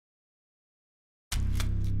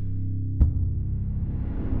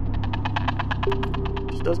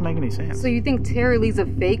It doesn't make any sense. So you think Terry Lee's a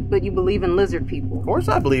fake, but you believe in lizard people? Of course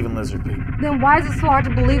I believe in lizard people. Then why is it so hard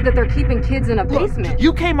to believe that they're keeping kids in a basement?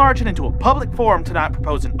 You came marching into a public forum tonight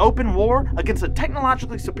proposing open war against a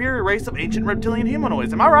technologically superior race of ancient reptilian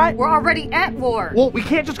humanoids, am I right? We're already at war. Well, we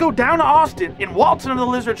can't just go down to Austin and waltz into the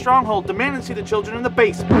lizard stronghold demanding to see the children in the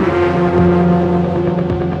basement.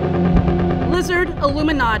 Lizard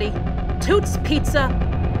Illuminati, Toots Pizza,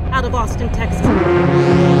 out of Austin, Texas.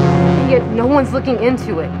 And yet no one's looking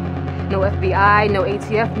into it. No FBI, no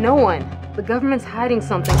ATF, no one. The government's hiding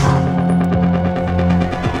something.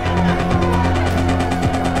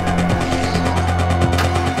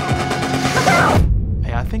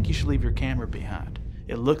 Hey, I think you should leave your camera behind.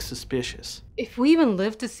 It looks suspicious. If we even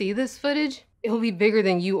live to see this footage, it'll be bigger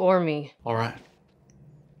than you or me. All right.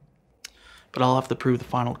 But I'll have to prove the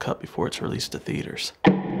final cut before it's released to theaters.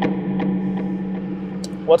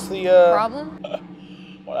 What's the, Problem?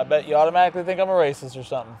 Well, I bet you automatically think I'm a racist or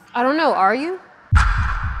something. I don't know, are you?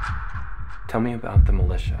 Tell me about the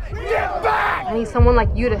militia. Get back! I need someone like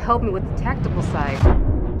you to help me with the tactical side.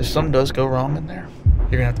 If something does go wrong in there,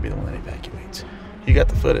 you're gonna have to be the one that evacuates. You got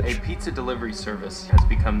the footage. A pizza delivery service has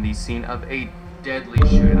become the scene of a deadly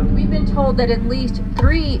shootout. We've been told that at least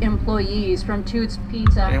 3 employees from Toots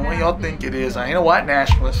Pizza And what y'all think it is, I ain't a white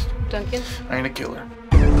nationalist. Duncan? I ain't a killer.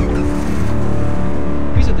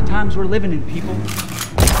 These are the times we're living in, people.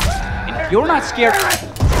 And if you're not scared,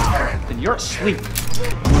 then you're asleep.